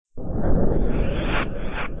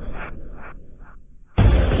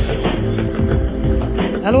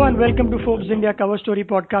and welcome to Forbes India Cover Story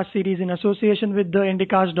podcast series in association with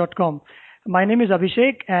theindicast.com. My name is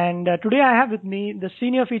Abhishek, and today I have with me the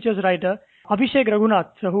senior features writer, Abhishek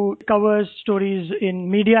Raghunath, who covers stories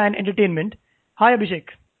in media and entertainment. Hi, Abhishek.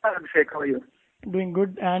 Hi, Abhishek. How are you? Doing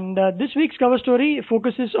good. And this week's cover story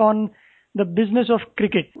focuses on the business of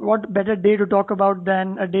cricket. What better day to talk about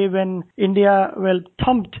than a day when India,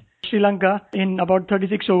 thumped Sri Lanka in about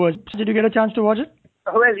 36 overs. Did you get a chance to watch it?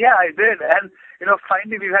 Well, yeah, I did. And,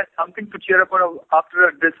 finally we had something to cheer up about after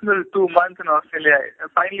a dismal 2 months in Australia.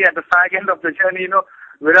 Finally, at the fag end of the journey,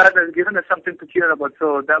 Virat has given us something to cheer about.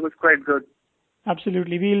 So that was quite good.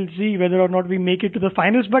 Absolutely. We'll see whether or not we make it to the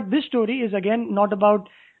finals. But this story is, again, not about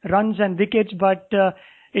runs and wickets, but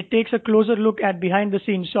it takes a closer look at behind the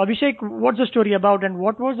scenes. So, Abhishek, what's the story about and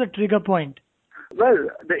what was the trigger point? Well,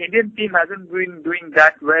 the Indian team hasn't been doing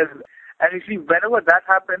that well. And you see, whenever that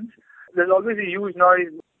happens, there's always a huge noise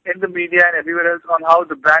in the media and everywhere else on how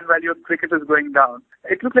the brand value of cricket is going down.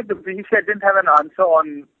 It looked like the BCCI didn't have an answer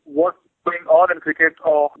on what's going on in cricket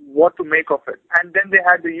or what to make of it. And then they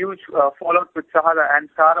had the huge fallout with Sahara, and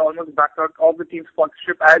Sahara almost backed out of the team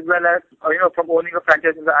sponsorship as well as, from owning a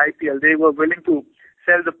franchise in the IPL. They were willing to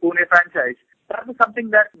sell the Pune franchise. That was something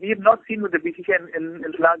that we have not seen with the BCCI in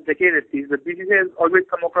the last decade at least. The BCCI has always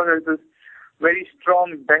come across as this very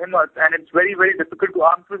strong behemoth, and it's very, very difficult to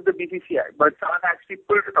arm twist the BCCI. But Sahara actually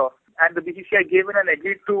pulled it off, and the BCCI gave in and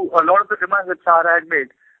agreed to a lot of the demands that Sahara had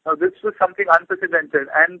made. Now, this was something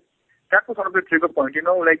unprecedented, and that was sort of the trigger point.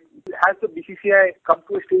 Has the BCCI come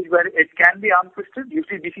to a stage where it can be arm twisted?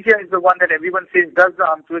 Usually, BCCI is the one that everyone says does the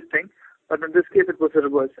arm twisting, but in this case, it was the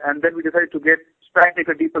reverse, and then we decided to try and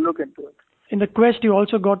take a deeper look into it. In the quest, you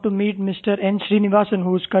also got to meet Mr. N. Srinivasan,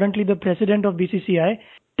 who is currently the president of BCCI.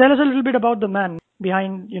 Tell us a little bit about the man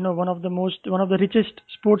behind, one of the richest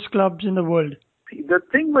sports clubs in the world. The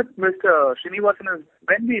thing with Mr. Srinivasan is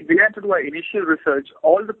when we began to do our initial research,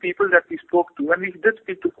 all the people that we spoke to, and we did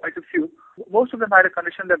speak to quite a few, most of them had a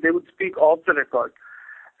condition that they would speak off the record.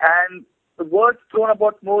 And the words thrown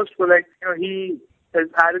about most were like, he is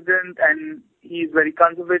arrogant and he's very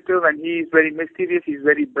conservative and he's very mysterious, he's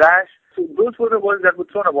very brash. So those were the words that were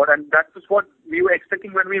thrown about, and that was what we were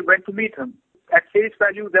expecting when we went to meet him. At face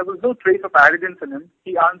value, there was no trace of arrogance in him.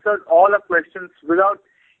 He answered all our questions without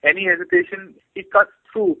any hesitation. He cuts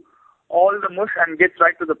through all the mush and gets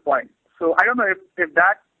right to the point. So I don't know if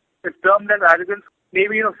that is termed as arrogance.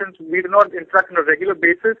 Maybe, since we do not interact on a regular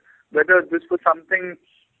basis, whether this was something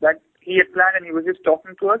that he had planned and he was just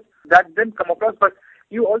talking to us, that didn't come across. But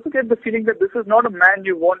you also get the feeling that this is not a man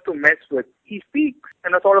you want to mess with. He speaks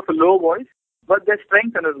in a sort of a low voice, but there's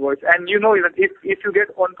strength in his voice. And that if you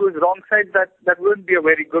get onto his wrong side, that wouldn't be a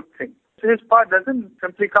very good thing. So his part doesn't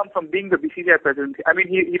simply come from being the BCCI president. I mean,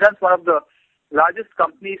 he runs one of the largest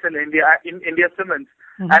companies in India Cements.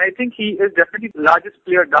 Mm-hmm. And I think he is definitely the largest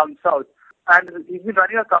player down south. And he's been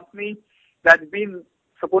running a company that's been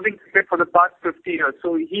supporting cricket for the past 50 years.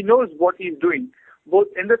 So he knows what he's doing, both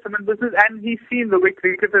in the cement business, and he's seen the way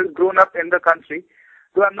cricket has grown up in the country.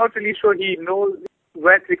 So I'm not really sure he knows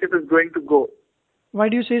where cricket is going to go. Why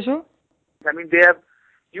do you say so? I mean, they have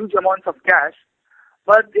huge amounts of cash,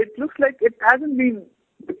 but it looks like it hasn't been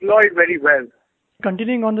deployed very well.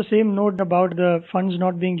 Continuing on the same note about the funds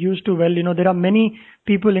not being used too well, there are many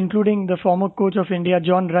people, including the former coach of India,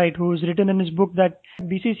 John Wright, who's written in his book that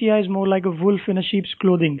BCCI is more like a wolf in a sheep's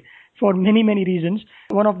clothing for many, many reasons,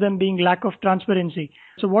 one of them being lack of transparency.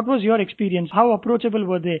 So what was your experience? How approachable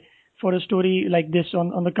were they for a story like this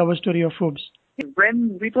on the cover story of Forbes?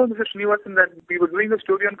 When we told Mr. Srinivasan that we were doing a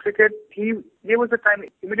story on cricket, he gave us the time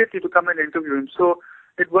immediately to come and interview him. So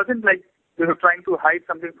it wasn't like they were trying to hide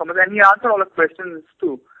something from us, and he answered all the questions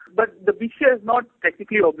too. But the BCCI is not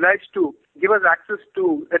technically obliged to give us access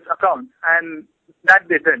to its account, and that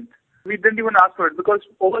they didn't. We didn't even ask for it because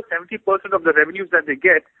over 70% of the revenues that they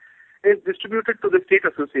get is distributed to the state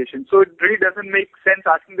association. So it really doesn't make sense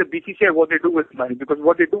asking the BCCI what they do with money, because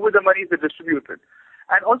what they do with the money is they distribute it.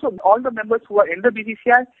 And also, all the members who are in the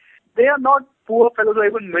BCCI, they are not poor fellows or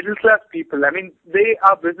even middle-class people. I mean, they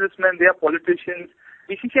are businessmen, they are politicians.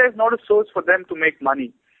 BCCI is not a source for them to make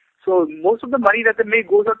money. So most of the money that they make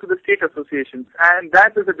goes out to the state associations. And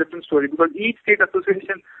that is a different story, because each state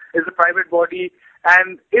association is a private body.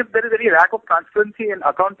 And if there is any lack of transparency in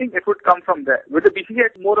accounting, it would come from there. With the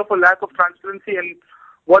BCCI, it's more of a lack of transparency in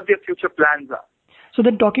what their future plans are. So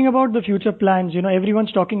then, talking about the future plans,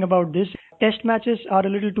 everyone's talking about this. Test matches are a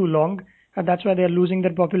little too long, and that's why they're losing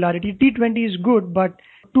their popularity. T20 is good, but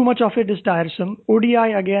too much of it is tiresome.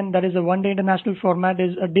 ODI, again, that is a one-day international format,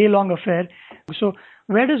 is a day-long affair. So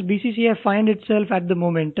where does BCCI find itself at the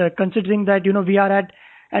moment, considering that, we are at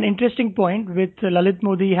an interesting point with Lalit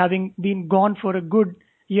Modi having been gone for a good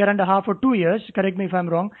year and a half or 2 years. Correct me if I'm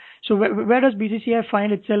wrong. So where does BCCI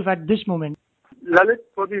find itself at this moment? Lalit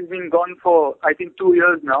Modi has been gone for, I think, 2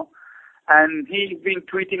 years now. And he's been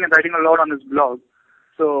tweeting and writing a lot on his blog.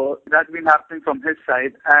 So that's been happening from his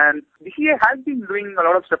side. And BCCI has been doing a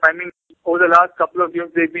lot of stuff. I mean, over the last couple of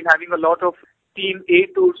years, they've been having a lot of Team A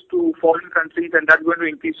tours to foreign countries, and that's going to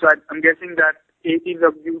increase. So I'm guessing that A teams,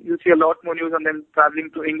 you see a lot more news on them traveling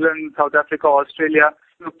to England, South Africa, Australia,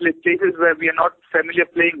 places where we are not familiar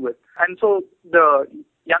playing with. And so the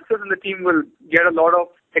youngsters in the team will get a lot of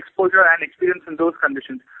exposure and experience in those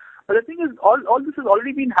conditions. But the thing is, all this has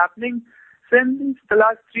already been happening since the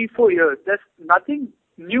last 3-4 years. There's nothing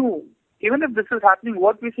new. Even if this is happening,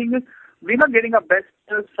 what we're seeing is we're not getting our best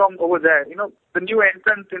players from over there. The new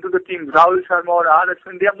entrants into the team, Rahul Sharma or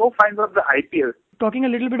Ashwin, they are more fans of the IPL. Talking a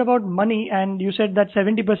little bit about money, and you said that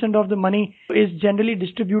 70% of the money is generally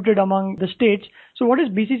distributed among the states. So what is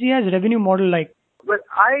BCCI's revenue model like? Well,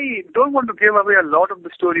 I don't want to give away a lot of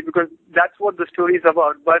the story because that's what the story is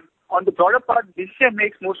about. But on the broader part, BCCI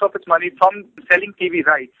makes most of its money from selling TV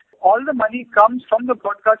rights. All the money comes from the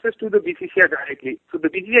broadcasters to the BCCI directly. So the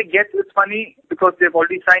BCCI gets its money because they've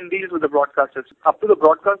already signed deals with the broadcasters. Up to the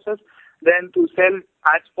broadcasters, then to sell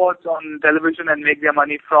ad spots on television and make their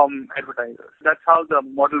money from advertisers. That's how the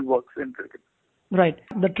model works in cricket. Right.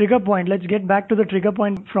 The trigger point. Let's get back to the trigger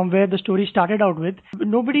point from where the story started out with.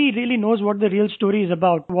 Nobody really knows what the real story is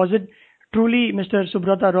about. Was it truly Mr.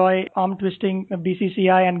 Subrata Roy arm twisting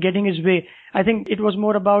BCCI and getting his way? I think it was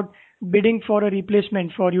more about bidding for a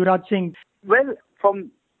replacement for Yuvraj Singh. Well,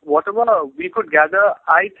 from whatever we could gather,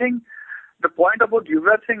 I think the point about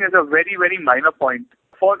Yuvraj Singh is a very, very minor point.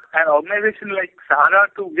 For an organization like Sahara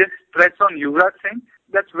to just stress on Yuvraj Singh,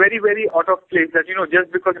 that's very, very out of place. That,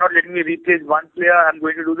 just because you're not letting me replace one player, I'm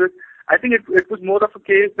going to do this. I think it was more of a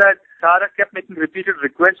case that Sahara kept making repeated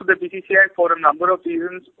requests to the BCCI for a number of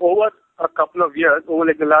reasons over a couple of years, over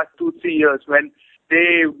like the last 2-3 years, when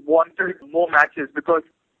they wanted more matches. Because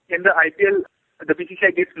in the IPL, the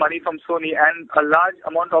BCCI gets money from Sony, and a large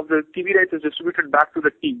amount of the TV rights is distributed back to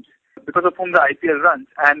the teams, because of whom the IPL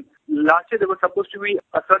runs. And last year, there was supposed to be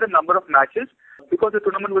a certain number of matches. Because the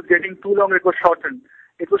tournament was getting too long, it was shortened.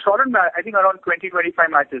 It was shortened by, I think, around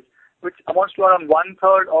 20-25 matches, which amounts to around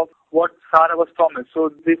 1/3 of what Sahara was promised.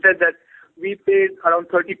 So they said that we paid around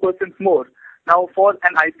 30% more. Now, for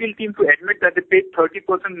an IPL team to admit that they paid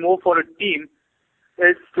 30% more for a team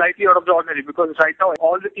is slightly out of the ordinary, because right now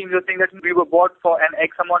all the teams are saying that we were bought for an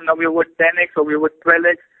X amount, now we are worth 10X or we are worth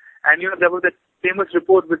 12X. And there was that famous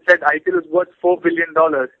report which said IPL is worth $4 billion.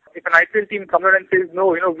 If an IPL team comes out and says,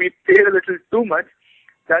 no, we paid a little too much,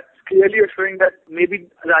 that's clearly showing that maybe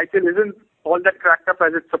the IPL isn't all that cracked up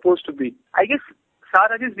as it's supposed to be. I guess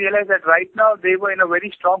Sahara just realized that right now they were in a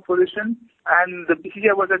very strong position and the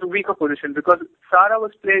BCCI was at a weaker position, because Sahara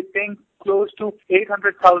was paying close to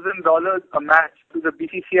 $800,000 a match to the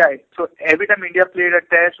BCCI. So every time India played a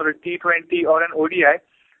test or a T20 or an ODI,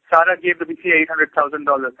 Sahara gave the BCCI $800,000.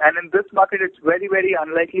 And in this market, it's very, very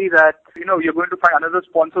unlikely that, you're going to find another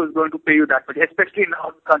sponsor who's going to pay you that much, especially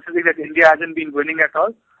now considering that India hasn't been winning at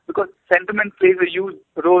all, because sentiment plays a huge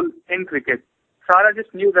role in cricket. Sahara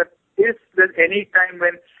just knew that if there's any time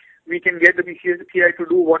when we can get the BCCI to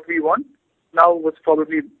do what we want, now was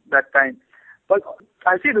probably that time. But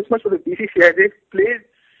I'll say this much for the BCCI, they played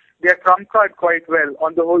their trump card quite well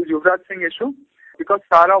on the whole Yuvraj Singh issue, because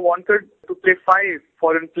Sahara wanted to play 5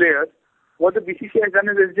 foreign players. What the BCCI has done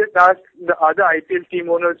is just asked the other IPL team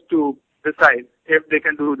owners to decide if they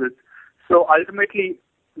can do this. So ultimately,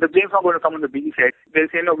 the blame's not going to come on the BCCI. They'll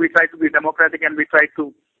say, no, we try to be democratic and we try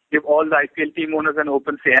to give all the IPL team owners an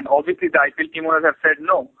open say. And obviously the IPL team owners have said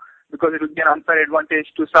no, because it would be an unfair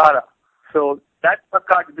advantage to Sahara. So that's a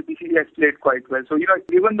card that the BCCI has played quite well. So,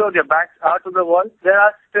 even though their backs are to the wall, there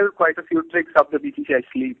are still quite a few tricks up the BCCI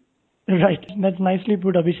sleeve. Right. That's nicely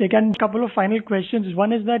put, Abhishek. And a couple of final questions.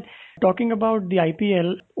 One is that, talking about the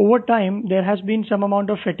IPL, over time, there has been some amount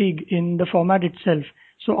of fatigue in the format itself.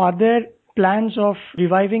 So are there plans of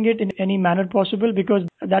reviving it in any manner possible? Because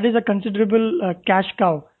that is a considerable cash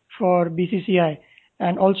cow for BCCI.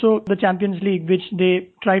 And also the Champions League, which they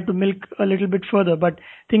tried to milk a little bit further, but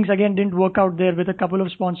things again didn't work out there with a couple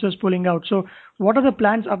of sponsors pulling out. So what are the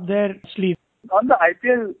plans up their sleeve? On the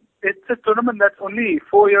IPL, it's a tournament that's only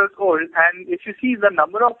 4 years old, and if you see the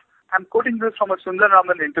number of, I'm quoting this from a Sundar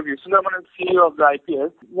Raman interview. Sundar Raman is CEO of the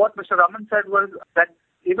IPL. What Mr. Raman said was that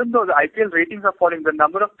even though the IPL ratings are falling, the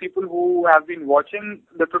number of people who have been watching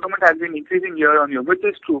the tournament has been increasing year on year, which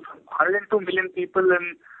is true. 102 million people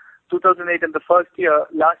in 2008 in the first year.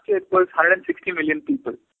 Last year it was 160 million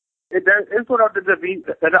people. There is no doubt that the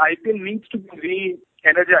IPL needs to be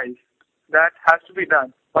re-energized. That has to be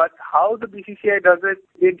done. But how the BCCI does it,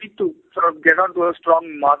 they need to sort of get onto a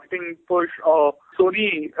strong marketing push, or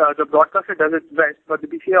Sony, the broadcaster, does it best. But the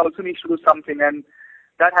BCCI also needs to do something, and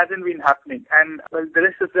that hasn't been happening. And well, the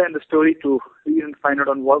rest is there in the story to even find out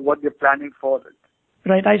on what they're planning for it.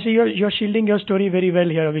 Right. I see you're shielding your story very well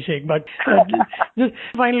here, Abhishek. But just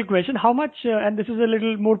final question. How much, and this is a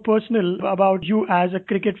little more personal about you as a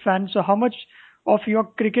cricket fan, so how much of your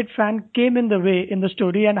cricket fan came in the way in the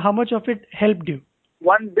story, and how much of it helped you?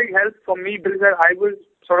 One big help for me is that I was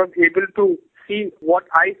sort of able to see what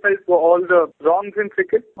I felt were all the wrongs in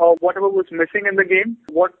cricket, or whatever was missing in the game,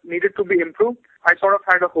 what needed to be improved. I sort of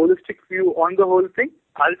had a holistic view on the whole thing.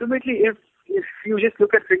 Ultimately, if you just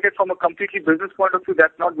look at cricket from a completely business point of view,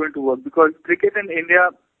 that's not going to work, because cricket in India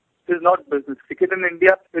is not business. Cricket in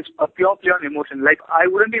India is a pure on emotion. Like, I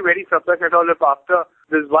wouldn't be very surprised at all if after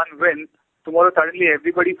this one win, tomorrow suddenly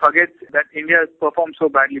everybody forgets that India has performed so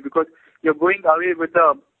badly, because you're going away with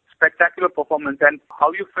a spectacular performance, and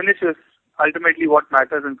how you finish is ultimately what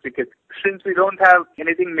matters in cricket. Since we don't have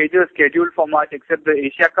anything major scheduled for March except the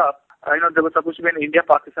Asia Cup, there was supposed to be an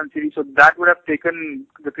India-Pakistan series, so that would have taken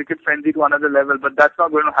the cricket frenzy to another level, but that's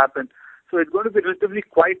not going to happen. So it's going to be relatively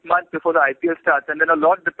quiet month before the IPL starts, and then a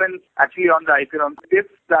lot depends actually on the IPL. If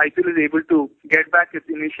the IPL is able to get back its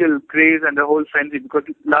initial craze and the whole frenzy, because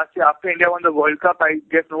last year after India won the World Cup, I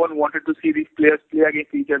guess no one wanted to see these players play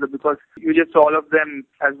against each other, because you just saw all of them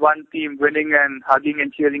as one team winning and hugging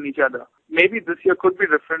and cheering each other. Maybe this year could be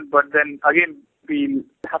different, but then again, we'll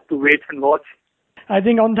have to wait and watch. I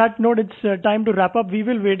think on that note, it's time to wrap up. We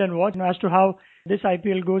will wait and watch as to how this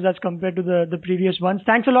IPL goes as compared to the previous ones.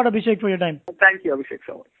 Thanks a lot, Abhishek, for your time. Thank you, Abhishek,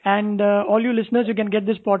 so much. And all you listeners, you can get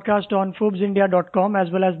this podcast on ForbesIndia.com as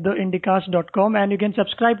well as theindicast.com, and you can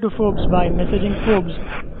subscribe to Forbes by messaging Forbes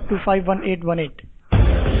to 51818.